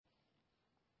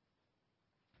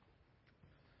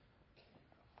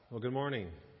Well, good morning.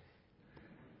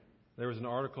 There was an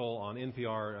article on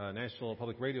NPR, National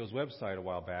Public Radio's website a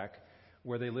while back,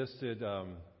 where they listed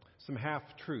some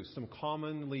half-truths, some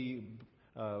commonly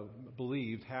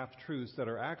believed half-truths that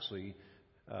are actually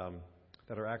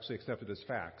accepted as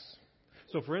facts.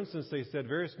 So, for instance, they said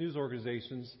various news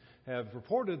organizations have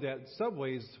reported that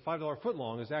Subway's $5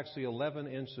 footlong is actually 11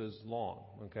 inches long.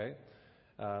 Okay.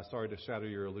 Sorry to shatter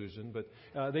your illusion, but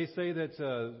they say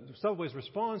that Subway's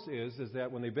response is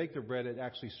that when they bake their bread, it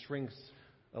actually shrinks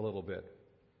a little bit.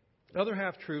 Other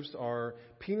half-truths are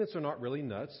peanuts are not really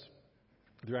nuts.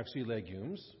 They're actually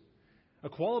legumes. A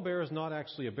koala bear is not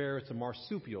actually a bear, it's a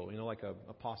marsupial, like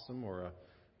a possum or a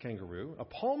kangaroo. A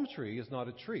palm tree is not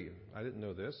a tree. I didn't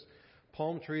know this.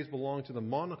 Palm trees belong to the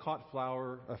monocot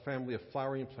flower, a family of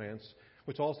flowering plants,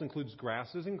 which also includes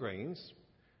grasses and grains.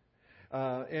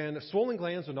 And swollen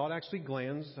glands are not actually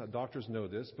glands. Doctors know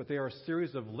this, but they are a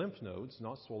series of lymph nodes,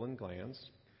 not swollen glands.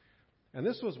 And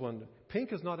this was one.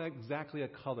 Pink is not exactly a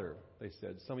color, they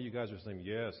said. Some of you guys are saying,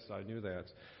 yes, I knew that.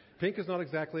 Pink is not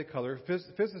exactly a color.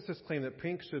 Physicists claim that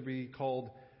pink should be called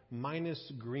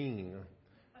minus green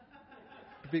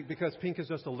because pink is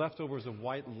just the leftovers of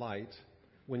white light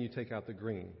when you take out the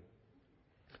green.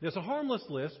 It's a harmless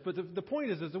list, but the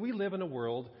point is that we live in a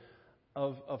world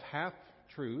of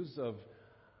half-truths,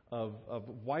 of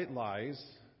white lies.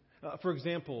 For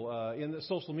example, in the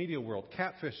social media world,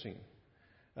 catfishing,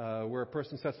 where a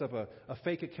person sets up a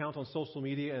fake account on social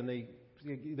media and they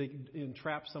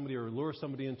entrap somebody or lure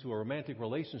somebody into a romantic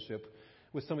relationship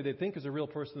with somebody they think is a real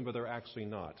person, but they're actually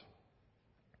not.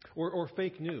 Or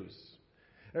fake news.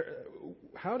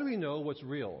 How do we know what's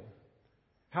real?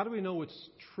 How do we know what's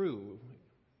true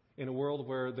in a world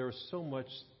where there's so much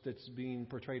that's being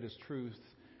portrayed as truth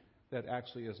that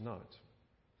actually is not?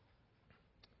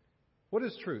 What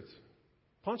is truth?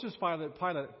 Pontius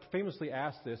Pilate famously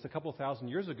asked this a couple thousand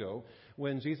years ago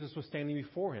when Jesus was standing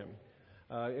before him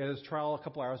at his trial a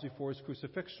couple hours before his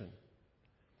crucifixion.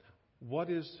 What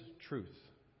is truth?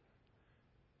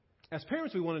 As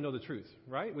parents, we want to know the truth,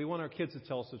 right? We want our kids to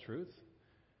tell us the truth.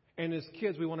 And as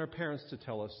kids, we want our parents to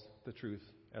tell us the truth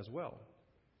as well.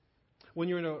 When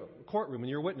you're in a courtroom and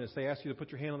you're a witness, they ask you to put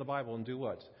your hand on the Bible and do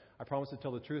what? I promise to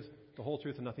tell the truth, the whole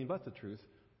truth, and nothing but the truth,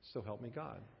 so help me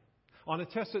God. On a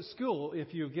test at school,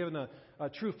 if you've given a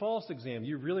true-false exam,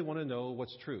 you really want to know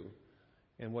what's true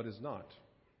and what is not.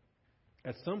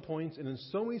 At some points and in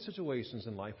so many situations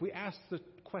in life, we ask the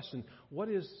question, what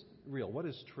is real? What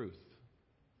is truth?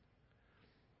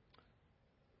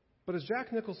 But as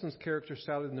Jack Nicholson's character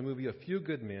shouted in the movie A Few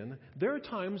Good Men, there are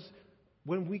times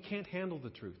when we can't handle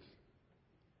the truth.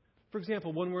 For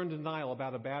example, when we're in denial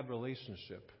about a bad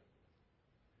relationship,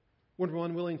 when we're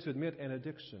unwilling to admit an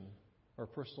addiction or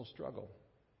personal struggle,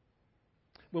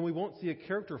 when we won't see a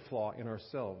character flaw in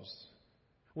ourselves,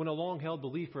 when a long-held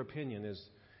belief or opinion is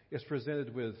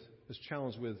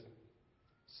challenged with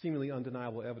seemingly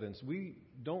undeniable evidence, we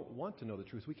don't want to know the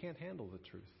truth. We can't handle the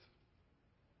truth.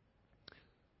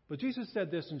 But Jesus said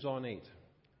this in John 8.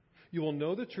 You will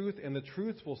know the truth, and the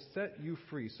truth will set you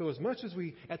free. So as much as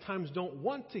we at times don't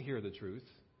want to hear the truth,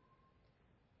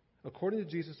 according to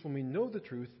Jesus, when we know the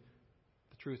truth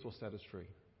will set us free.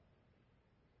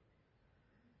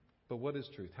 But what is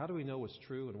truth? How do we know what's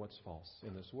true and what's false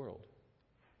in this world?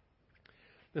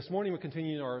 This morning we're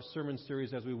continuing our sermon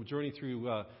series as we journey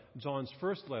through John's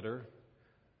first letter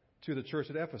to the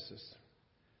church at Ephesus.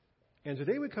 And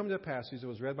today we come to a passage that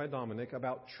was read by Dominic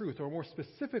about truth, or more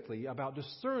specifically about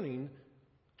discerning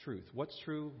truth. What's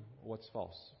true, what's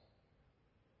false.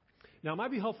 Now it might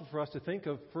be helpful for us to think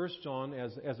of 1 John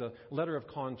as a letter of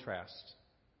contrast.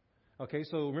 Okay,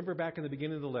 so remember back in the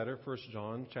beginning of the letter, 1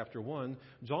 John chapter 1,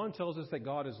 John tells us that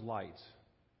God is light.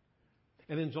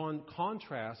 And then John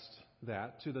contrasts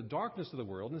that to the darkness of the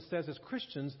world and says as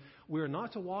Christians, we are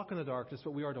not to walk in the darkness,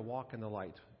 but we are to walk in the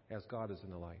light as God is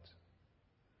in the light.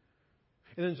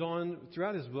 And then John,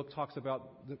 throughout his book, talks about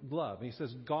love. And he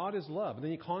says, God is love. And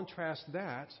then he contrasts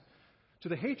that to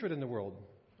the hatred in the world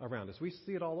around us. We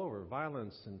see it all over,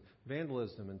 violence and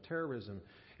vandalism and terrorism.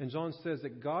 And John says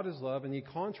that God is love, and he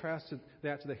contrasts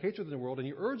that to the hatred in the world. And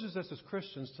he urges us as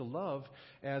Christians to love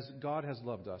as God has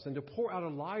loved us, and to pour out our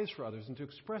lives for others, and to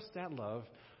express that love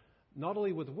not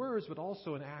only with words, but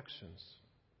also in actions.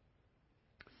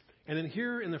 And then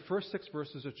here in the first 6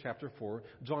 verses of chapter 4,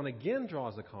 John again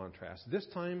draws a contrast, this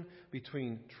time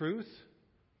between truth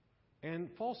and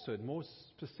falsehood, most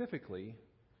specifically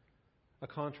a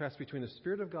contrast between the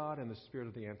Spirit of God and the spirit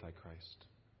of the Antichrist.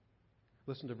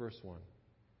 Listen to verse 1.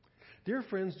 Dear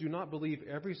friends, do not believe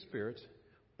every spirit,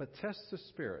 but test the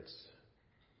spirits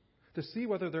to see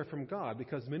whether they're from God,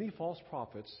 because many false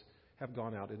prophets have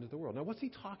gone out into the world. Now, what's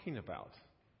he talking about?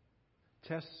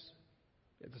 Tests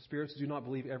the spirits. Do not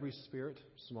believe every spirit,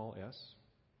 small s.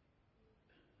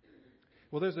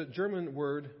 Well, there's a German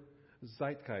word,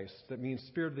 Zeitgeist, that means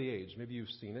spirit of the age. Maybe you've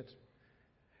seen it.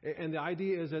 And the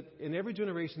idea is that in every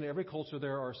generation, in every culture,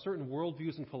 there are certain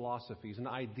worldviews and philosophies and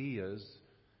ideas,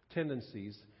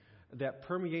 tendencies that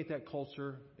permeate that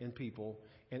culture and people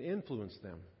and influence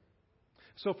them.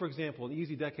 So, for example, an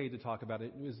easy decade to talk about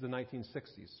it is the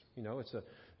 1960s. You know, it's a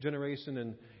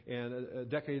generation and a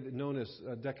decade known as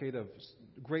a decade of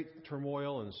great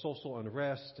turmoil and social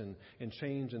unrest and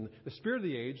change. And the spirit of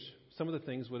the age, some of the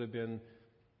things would have been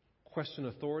question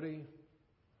authority,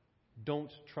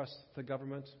 don't trust the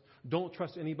government, don't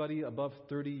trust anybody above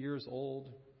 30 years old.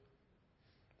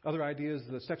 Other ideas,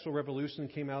 the sexual revolution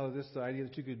came out of this, the idea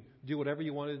that you could do whatever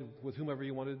you wanted, with whomever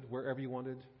you wanted, wherever you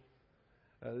wanted.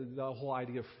 The whole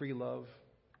idea of free love.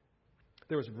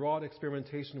 There was broad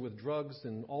experimentation with drugs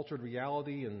and altered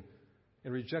reality and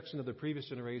rejection of the previous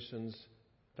generation's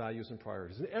values and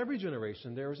priorities. In every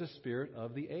generation, there is a spirit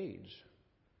of the age.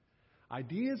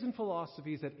 Ideas and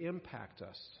philosophies that impact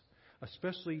us,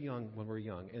 especially young when we're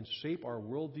young, and shape our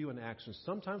worldview and actions,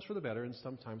 sometimes for the better and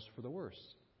sometimes for the worse.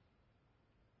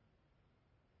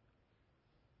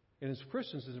 And as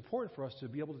Christians, it's important for us to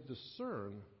be able to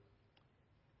discern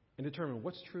and determine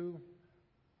what's true,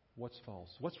 what's false,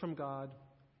 what's from God,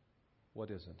 what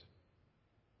isn't.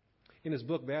 In his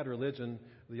book, Bad Religion,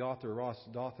 the author Ross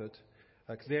Douthat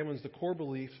examines the core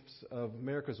beliefs of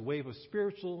America's wave of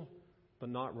spiritual but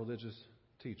not religious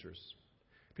teachers.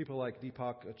 People like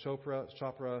Deepak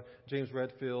Chopra, James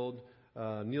Redfield,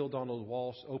 Neil Donald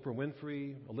Walsh, Oprah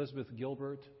Winfrey, Elizabeth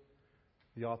Gilbert,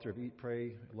 the author of Eat,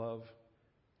 Pray, Love.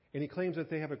 And he claims that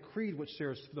they have a creed which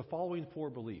shares the following four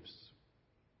beliefs.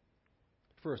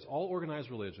 First, all organized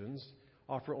religions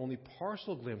offer only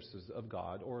partial glimpses of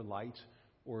God or light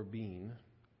or being.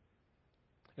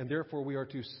 And therefore we are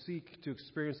to seek to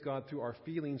experience God through our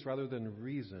feelings rather than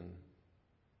reason.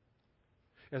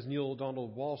 As Neil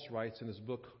Donald Walsh writes in his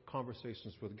book,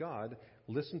 Conversations with God,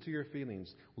 listen to your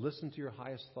feelings. Listen to your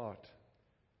highest thought.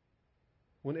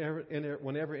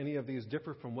 Whenever any of these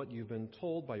differ from what you've been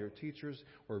told by your teachers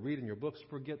or read in your books,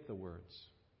 forget the words.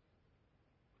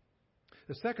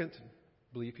 The second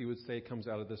belief, he would say, comes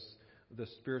out of the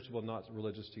spiritual, not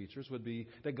religious teachers, would be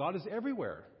that God is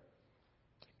everywhere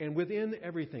and within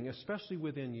everything, especially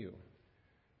within you.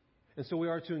 And so we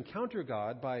are to encounter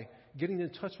God by getting in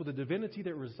touch with the divinity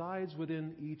that resides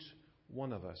within each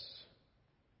one of us.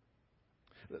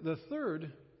 The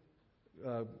third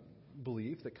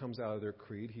belief that comes out of their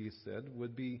creed, he said,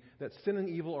 would be that sin and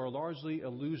evil are largely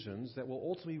illusions that will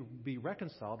ultimately be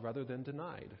reconciled rather than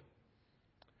denied.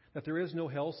 That there is no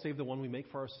hell save the one we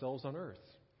make for ourselves on earth.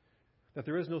 That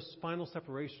there is no final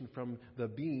separation from the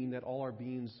being that all our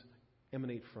beings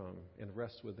emanate from and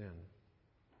rest within.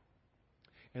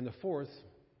 And the fourth,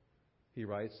 he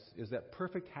writes, is that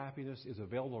perfect happiness is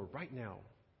available right now.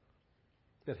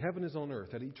 That heaven is on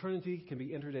earth. That eternity can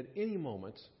be entered at any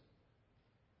moment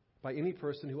by any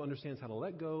person who understands how to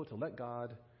let go, to let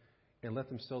God, and let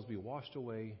themselves be washed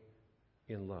away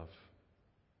in love.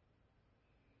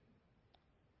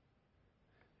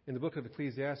 In the book of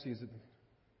Ecclesiastes,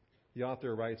 the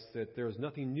author writes that there is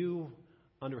nothing new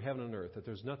under heaven and earth, that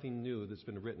there's nothing new that's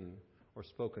been written or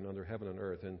spoken under heaven and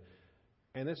earth.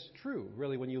 And that's true,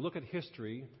 really. When you look at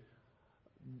history,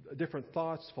 different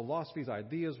thoughts, philosophies,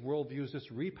 ideas, worldviews,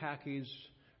 just repackaged,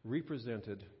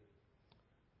 represented.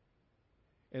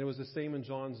 And it was the same in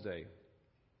John's day.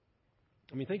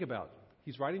 I mean, think about it.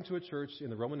 He's writing to a church in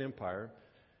the Roman Empire.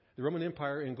 The Roman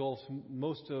Empire engulfed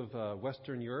most of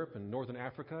Western Europe and Northern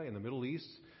Africa and the Middle East.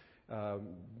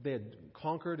 They had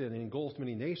conquered and engulfed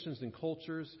many nations and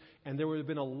cultures, and there would have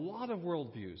been a lot of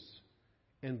worldviews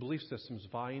and belief systems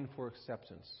vying for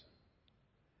acceptance.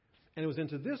 And it was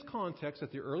into this context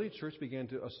that the early church began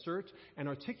to assert and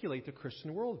articulate the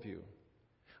Christian worldview.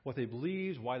 What they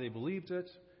believed, why they believed it,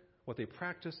 what they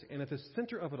practiced, and at the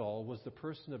center of it all was the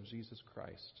person of Jesus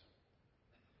Christ.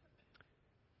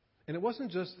 And it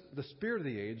wasn't just the spirit of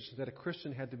the age that a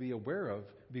Christian had to be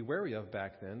wary of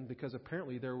back then, because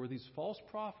apparently there were these false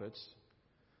prophets,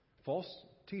 false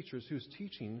teachers whose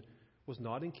teaching was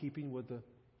not in keeping with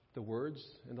the words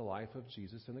and the life of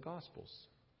Jesus in the Gospels.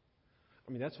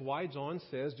 I mean, that's why John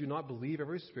says, do not believe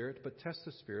every spirit, but test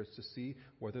the spirits to see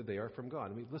whether they are from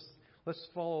God. I mean, let's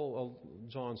follow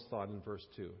John's thought in verse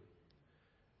 2.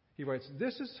 He writes,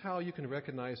 this is how you can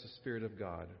recognize the Spirit of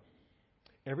God.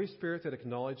 Every spirit that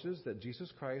acknowledges that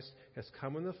Jesus Christ has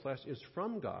come in the flesh is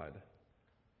from God.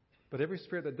 But every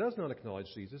spirit that does not acknowledge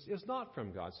Jesus is not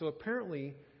from God. So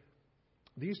apparently,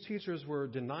 These teachers were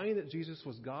denying that Jesus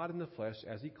was God in the flesh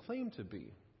as he claimed to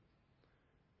be.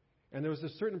 And there was a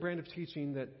certain brand of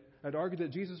teaching that I'd argue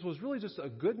that Jesus was really just a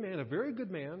good man, a very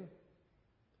good man,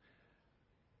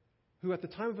 who at the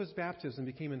time of his baptism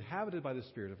became inhabited by the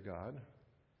Spirit of God,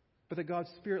 but that God's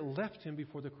Spirit left him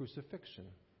before the crucifixion.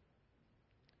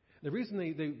 The reason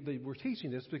they were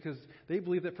teaching this because they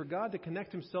believed that for God to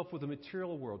connect himself with the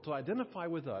material world, to identify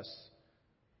with us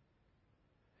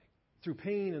through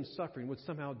pain and suffering, would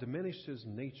somehow diminish his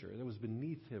nature that was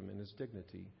beneath him in his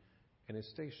dignity and his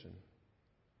station.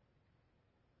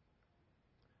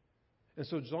 And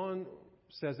so John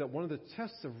says that one of the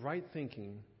tests of right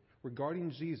thinking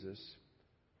regarding Jesus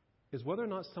is whether or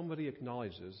not somebody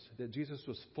acknowledges that Jesus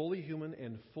was fully human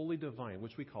and fully divine,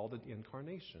 which we call the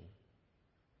incarnation.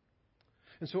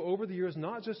 And so over the years,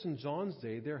 not just in John's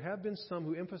day, there have been some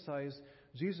who emphasize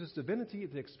Jesus' divinity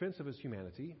at the expense of his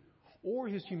humanity, or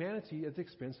his humanity at the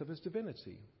expense of his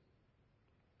divinity.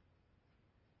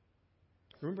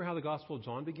 Remember how the Gospel of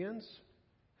John begins?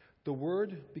 The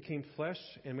Word became flesh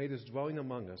and made his dwelling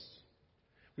among us.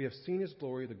 We have seen his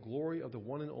glory, the glory of the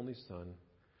one and only Son,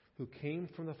 who came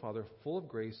from the Father, full of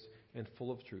grace and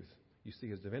full of truth. You see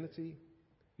his divinity,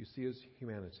 you see his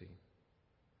humanity.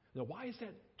 Now, why is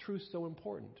that truth so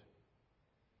important?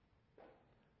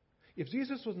 If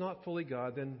Jesus was not fully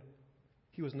God, then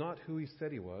he was not who he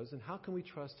said he was, and how can we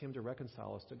trust him to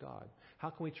reconcile us to God? How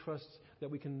can we trust that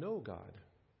we can know God?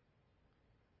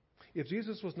 If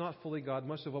Jesus was not fully God,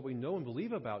 much of what we know and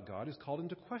believe about God is called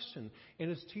into question, and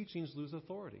his teachings lose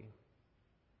authority.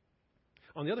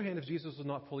 On the other hand, if Jesus was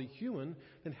not fully human,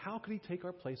 then how could he take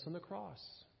our place on the cross?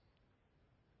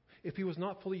 If he was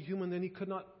not fully human, then he could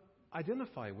not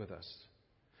identify with us,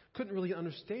 couldn't really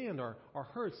understand our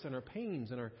hurts and our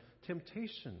pains and our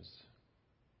temptations.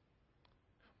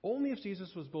 Only if Jesus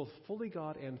was both fully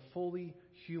God and fully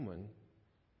human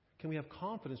can we have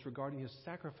confidence regarding his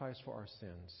sacrifice for our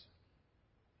sins.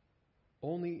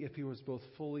 Only if he was both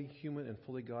fully human and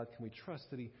fully God can we trust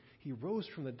that he rose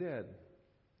from the dead,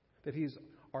 that he's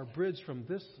our bridge from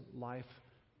this life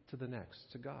to the next,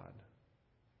 to God.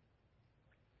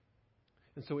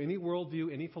 And so any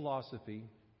worldview, any philosophy,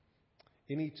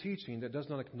 any teaching that does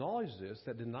not acknowledge this,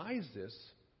 that denies this,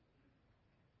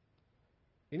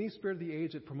 any spirit of the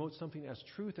age that promotes something as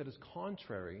truth that is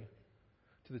contrary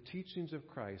to the teachings of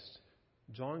Christ,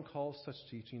 John calls such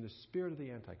teaching the spirit of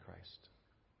the Antichrist.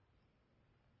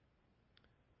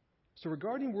 So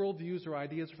regarding worldviews or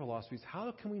ideas or philosophies,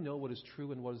 how can we know what is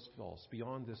true and what is false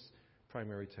beyond this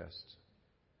primary test?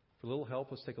 For a little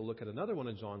help, let's take a look at another one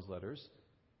of John's letters,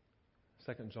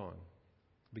 2 John.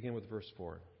 Begin with verse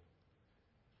 4.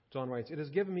 John writes, "It has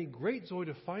given me great joy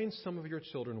to find some of your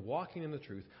children walking in the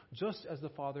truth, just as the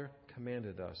Father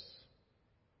commanded us."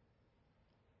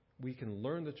 We can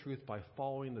learn the truth by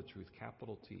following the truth,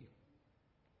 capital T.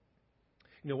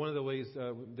 You know, one of the ways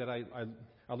that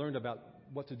I learned about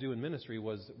what to do in ministry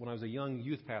was when I was a young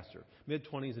youth pastor,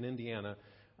 mid-20s in Indiana.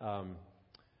 I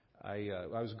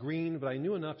was green, but I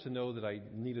knew enough to know that I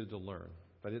needed to learn,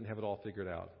 but I didn't have it all figured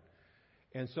out.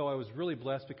 And so I was really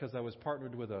blessed because I was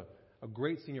partnered with a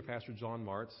great senior pastor, John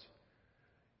Martz.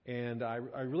 And I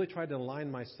really tried to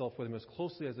align myself with him as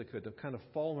closely as I could, to kind of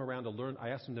follow him around to learn. I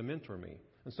asked him to mentor me.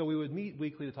 And so we would meet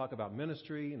weekly to talk about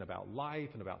ministry and about life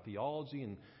and about theology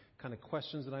and kind of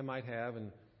questions that I might have.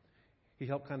 And he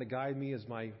helped kind of guide me as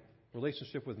my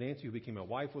relationship with Nancy, who became my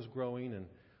wife, was growing.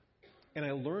 And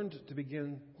I learned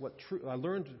what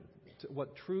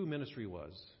true ministry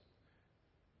was.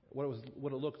 What it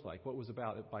looked like, what it was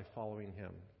about by following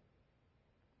him.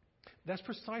 That's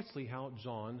precisely how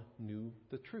John knew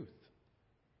the truth.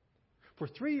 For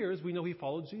 3 years, we know he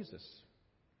followed Jesus.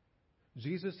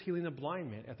 Jesus healing a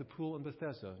blind man at the pool in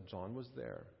Bethesda, John was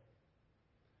there.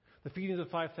 The feeding of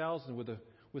the 5,000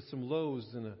 with some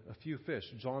loaves and a few fish,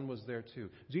 John was there too.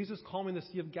 Jesus calming the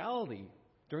Sea of Galilee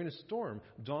during a storm,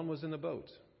 John was in the boat.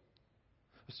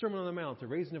 The Sermon on the Mount, the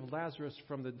raising of Lazarus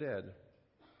from the dead.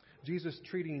 Jesus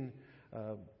treating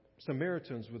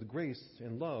Samaritans with grace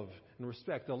and love and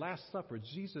respect. The Last Supper,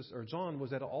 John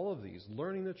was at all of these,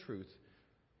 learning the truth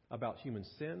about human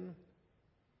sin,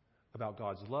 about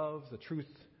God's love, the truth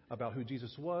about who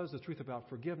Jesus was, the truth about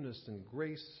forgiveness and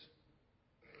grace,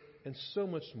 and so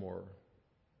much more.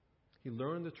 He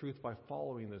learned the truth by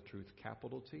following the truth,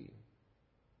 capital T.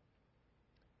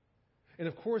 And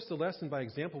of course, the lesson by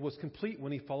example was complete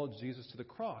when he followed Jesus to the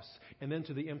cross and then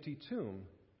to the empty tomb.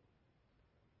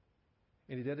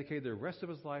 And he dedicated the rest of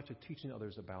his life to teaching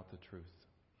others about the truth.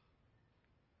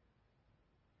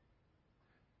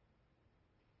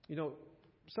 You know,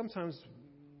 sometimes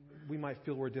we might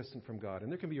feel we're distant from God. And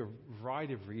there can be a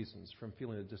variety of reasons from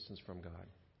feeling a distance from God.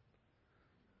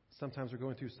 Sometimes we're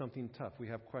going through something tough. We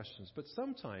have questions. But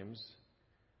sometimes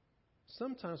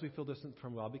we feel distant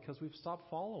from God because we've stopped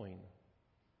following.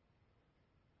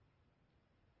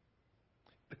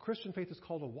 The Christian faith is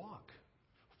called a walk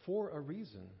for a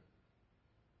reason.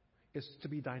 It's to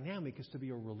be dynamic. It's to be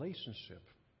a relationship.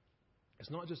 It's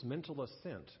not just mental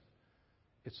assent.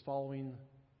 It's following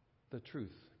the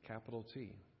truth, capital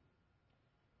T.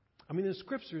 I mean, in the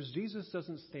Scriptures, Jesus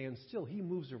doesn't stand still. He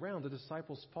moves around. The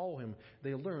disciples follow him.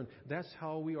 They learn. That's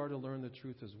how we are to learn the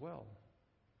truth as well.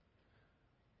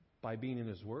 By being in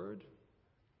His Word,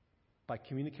 by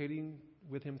communicating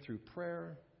with Him through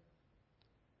prayer,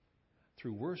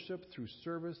 through worship, through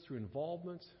service, through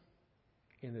involvement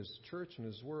in His church and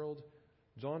His world.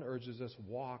 John urges us,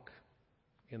 walk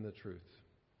in the truth.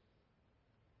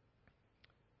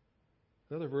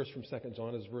 Another verse from 2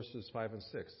 John is verses 5 and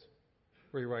 6,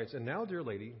 where he writes, "And now, dear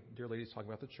lady's talking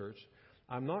about the church,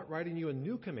 I'm not writing you a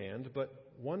new command,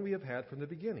 but one we have had from the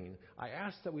beginning. I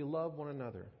ask that we love one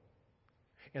another.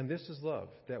 And this is love,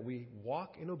 that we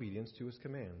walk in obedience to His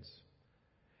commands.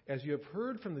 As you have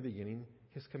heard from the beginning,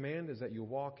 His command is that you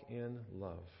walk in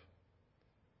love."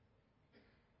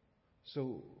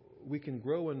 So we can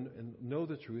grow and know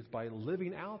the truth by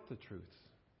living out the truth.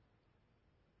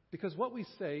 Because what we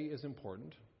say is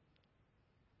important.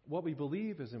 What we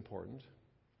believe is important.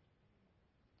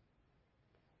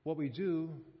 What we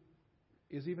do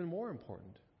is even more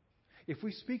important. If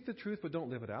we speak the truth but don't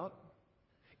live it out,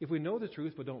 if we know the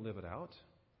truth but don't live it out,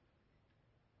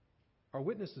 our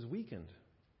witness is weakened.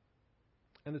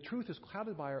 And the truth is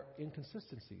clouded by our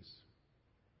inconsistencies.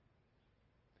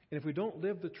 And if we don't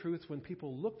live the truth when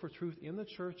people look for truth in the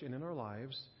church and in our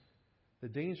lives, the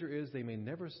danger is they may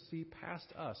never see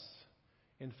past us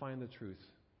and find the truth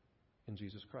in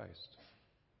Jesus Christ.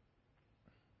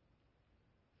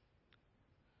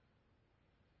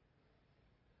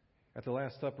 At the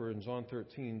Last Supper in John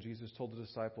 13, Jesus told the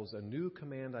disciples, "A new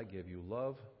command I give you,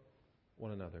 love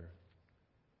one another.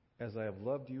 As I have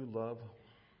loved you, love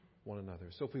one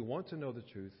another." So if we want to know the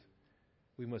truth,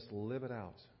 we must live it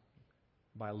out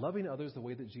by loving others the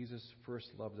way that Jesus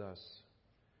first loved us,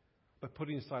 by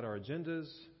putting aside our agendas,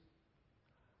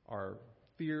 our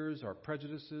fears, our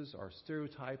prejudices, our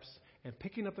stereotypes, and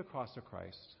picking up the cross of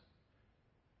Christ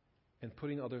and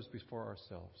putting others before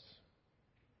ourselves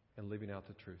and living out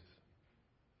the truth.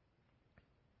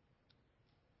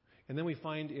 And then we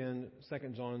find in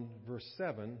 2 John verse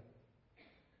 7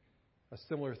 a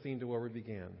similar theme to where we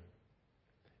began.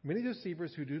 "Many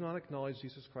deceivers who do not acknowledge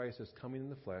Jesus Christ as coming in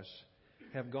the flesh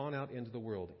have gone out into the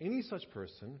world. Any such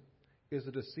person is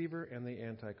a deceiver and the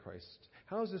Antichrist."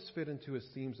 How does this fit into his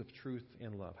themes of truth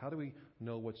and love? How do we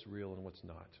know what's real and what's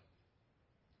not?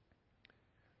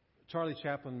 Charlie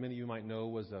Chaplin, many of you might know,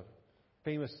 was a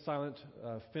famous silent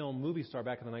film movie star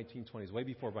back in the 1920s, way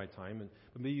before my time.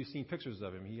 But maybe you've seen pictures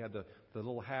of him. He had the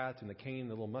little hat and the cane,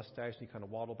 the little mustache, and he kind of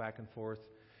waddled back and forth.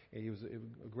 And he was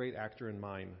a great actor in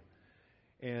mime.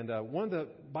 And one of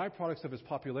the byproducts of his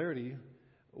popularity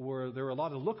were there were a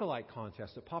lot of look-alike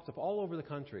contests that popped up all over the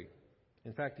country.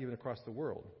 In fact, even across the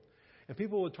world. And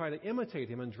people would try to imitate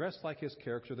him and dress like his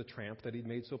character, the tramp, that he'd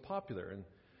made so popular. And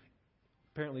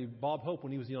apparently Bob Hope,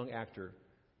 when he was a young actor,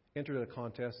 entered a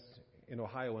contest in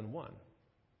Ohio and won.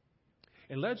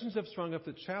 And legends have sprung up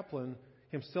that Chaplin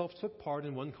himself took part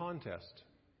in one contest.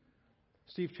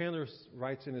 Steve Chandler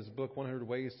writes in his book, 100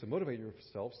 Ways to Motivate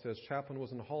Yourself, says Chaplin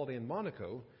was on a holiday in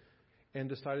Monaco and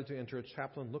decided to enter a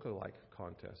Chaplin look-alike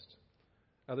contest.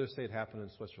 Others say it happened in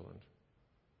Switzerland.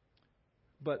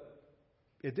 But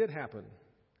it did happen.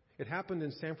 It happened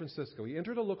in San Francisco. He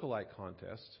entered a look-alike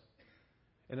contest,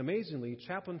 and amazingly,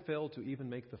 Chaplin failed to even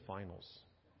make the finals.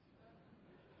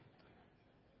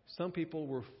 Some people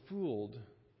were fooled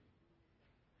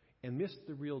and missed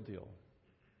the real deal.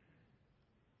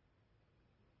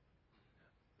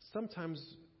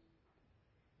 Sometimes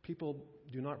people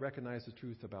do not recognize the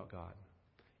truth about God,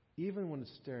 even when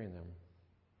it's staring them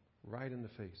right in the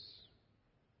face.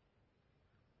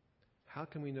 How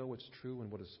can we know what's true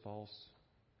and what is false?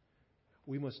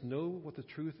 We must know what the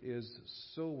truth is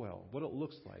so well, what it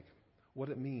looks like, what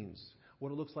it means, what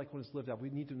it looks like when it's lived out. We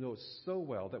need to know it so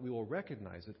well that we will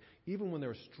recognize it, even when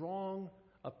there are strong,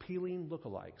 appealing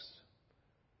lookalikes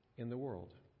in the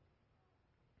world.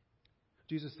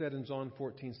 Jesus said in John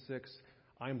 14:6,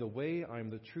 "I am the way, I am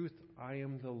the truth, I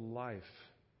am the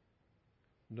life.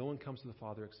 No one comes to the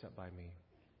Father except by me."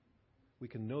 We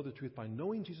can know the truth by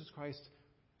knowing Jesus Christ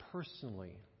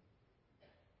personally.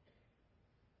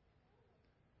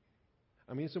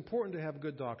 I mean, it's important to have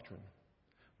good doctrine,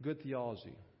 good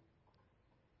theology.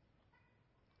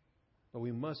 But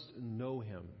we must know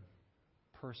Him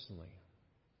personally.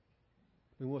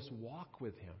 We must walk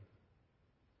with Him.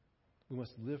 We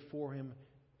must live for Him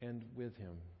and with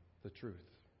Him, the truth.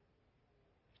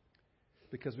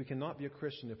 Because we cannot be a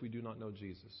Christian if we do not know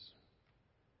Jesus.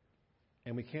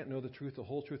 And we can't know the truth, the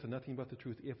whole truth, and nothing but the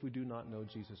truth if we do not know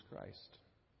Jesus Christ.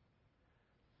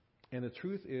 And the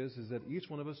truth is that each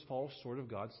one of us falls short of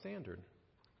God's standard.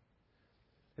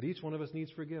 That each one of us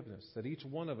needs forgiveness. That each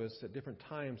one of us at different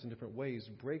times and different ways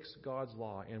breaks God's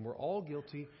law. And we're all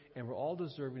guilty and we're all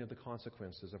deserving of the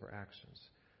consequences of our actions.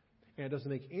 And it doesn't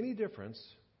make any difference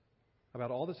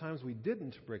about all the times we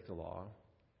didn't break the law.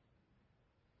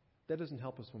 That doesn't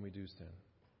help us when we do sin.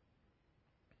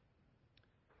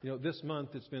 This month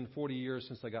it's been 40 years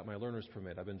since I got my learner's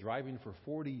permit. I've been driving for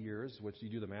 40 years, which you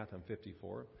do the math, I'm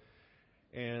 54.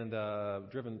 And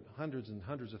driven hundreds and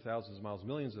hundreds of thousands of miles,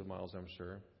 millions of miles, I'm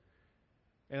sure.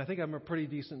 And I think I'm a pretty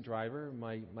decent driver.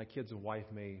 My kids and wife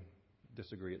may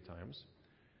disagree at times.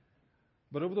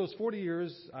 But over those 40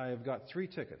 years, I've got 3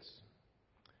 tickets.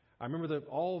 I remember them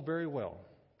all very well.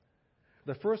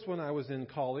 The first one, I was in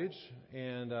college,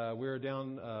 and we were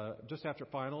down just after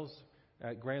finals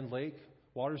at Grand Lake,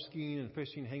 water skiing and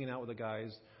fishing, hanging out with the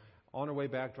guys. On our way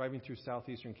back, driving through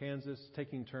southeastern Kansas,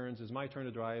 taking turns. It's my turn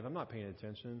to drive. I'm not paying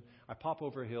attention. I pop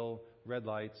over a hill, red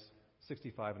lights,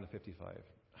 65 and a 55.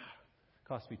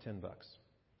 Cost me $10.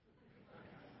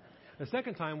 The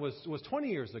second time was 20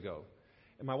 years ago.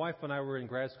 And my wife and I were in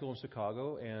grad school in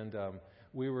Chicago, and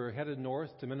we were headed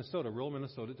north to Minnesota, rural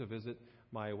Minnesota, to visit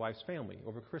my wife's family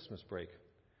over Christmas break.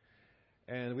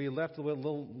 And we left a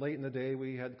little late in the day.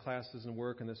 We had classes and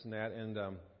work and this and that, and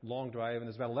long drive. And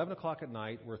it's about 11 o'clock at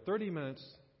night. We're 30 minutes.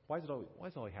 Why does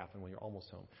it always happen when you're almost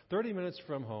home? 30 minutes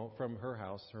from home, from her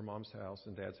house, her mom's house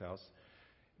and dad's house,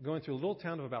 going through a little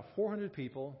town of about 400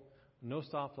 people, no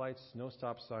stoplights, no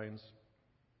stop signs,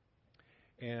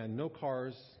 and no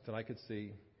cars that I could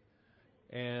see.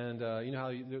 And you know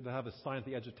how they have a sign at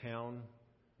the edge of town?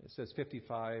 It says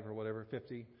 55 or whatever,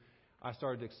 50. I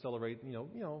started to accelerate,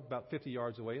 about 50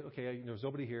 yards away. Okay, there's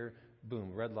nobody here.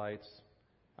 Boom, red lights.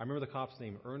 I remember the cop's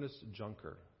name, Ernest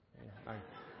Junker.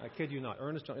 I kid you not.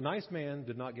 Ernest Junker. A nice man,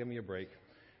 did not give me a break.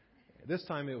 This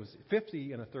time it was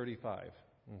 50 and a 35.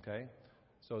 Okay?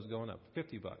 So it was going up.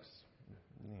 $50.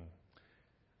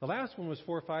 The last one was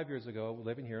 4 or 5 years ago,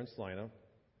 living here in Salina.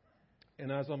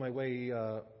 And I was on my way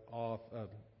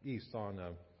east on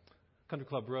Country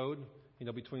Club Road,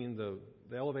 between the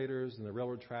elevators and the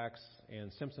railroad tracks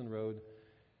and Simpson Road.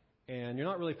 And you're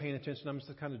not really paying attention. I'm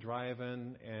just kind of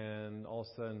driving, and all of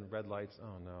a sudden, red lights.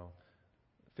 Oh, no.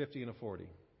 50 and a 40.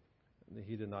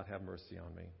 He did not have mercy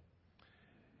on me.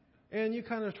 And you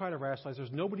kind of try to rationalize.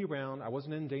 There's nobody around. I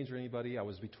wasn't in danger of anybody. I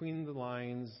was between the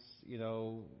lines.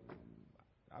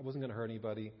 I wasn't going to hurt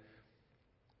anybody.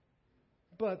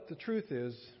 But the truth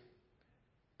is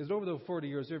over the 40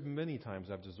 years, there have been many times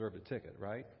I've deserved a ticket,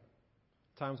 right?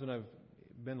 Times when I've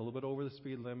been a little bit over the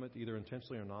speed limit, either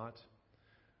intentionally or not.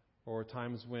 Or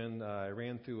times when I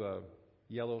ran through a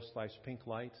yellow/pink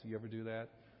light. You ever do that?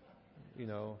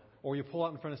 Or you pull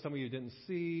out in front of somebody you didn't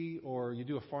see, or you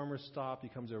do a farmer's stop. You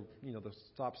come to, the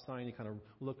stop sign. You kind of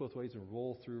look both ways and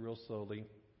roll through real slowly.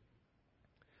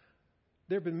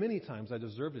 There have been many times I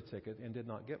deserved a ticket and did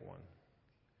not get one.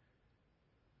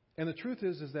 And the truth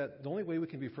is that the only way we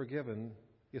can be forgiven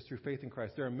is through faith in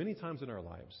Christ. There are many times in our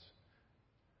lives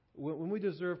when we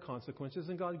deserve consequences,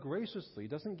 and God graciously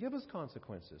doesn't give us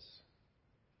consequences.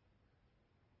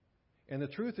 And the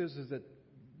truth is that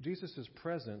Jesus is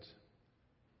present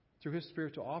through His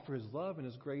Spirit to offer His love and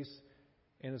His grace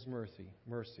and His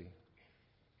mercy.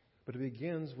 But it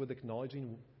begins with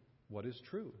acknowledging what is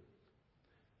true.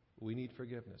 We need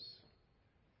forgiveness.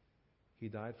 He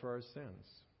died for our sins.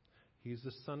 He's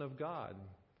the Son of God,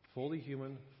 fully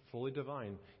human, fully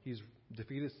divine. He's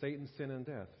defeated Satan, sin, and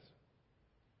death.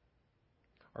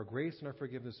 Our grace and our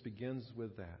forgiveness begins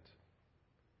with that.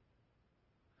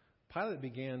 Pilate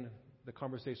began the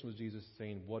conversation with Jesus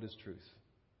saying, "What is truth?"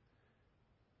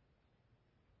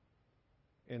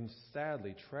 And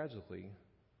sadly, tragically,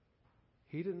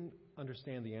 he didn't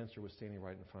understand the answer was standing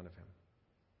right in front of him.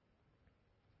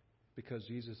 Because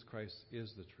Jesus Christ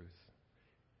is the truth.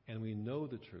 And we know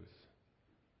the truth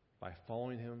by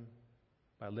following Him,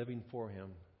 by living for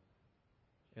Him,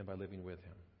 and by living with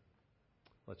Him.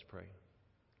 Let's pray.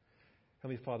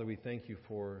 Heavenly Father, we thank You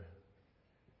for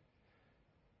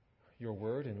Your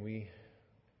Word, and we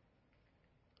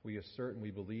assert and we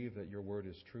believe that Your Word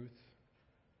is truth.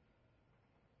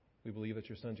 We believe that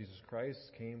Your Son, Jesus Christ,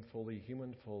 came fully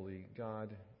human, fully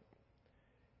God,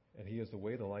 and He is the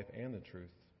way, the life, and the truth.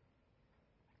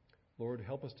 Lord,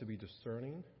 help us to be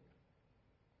discerning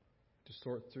to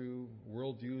sort through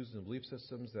worldviews and belief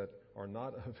systems that are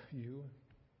not of you.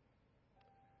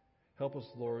 Help us,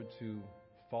 Lord, to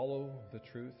follow the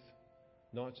truth,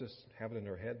 not just have it in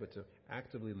our head, but to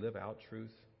actively live out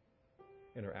truth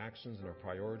in our actions and our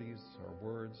priorities, our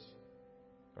words,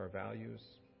 our values.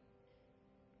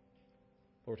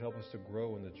 Lord, help us to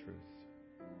grow in the truth.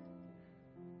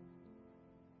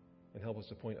 And help us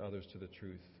to point others to the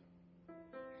truth.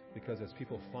 Because as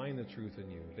people find the truth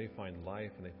in you, they find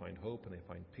life and they find hope and they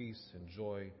find peace and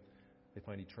joy. They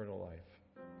find eternal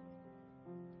life.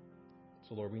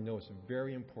 So, Lord, we know it's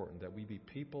very important that we be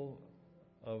people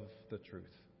of the truth.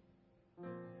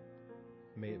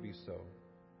 May it be so.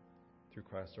 Through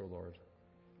Christ our Lord.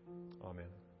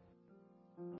 Amen.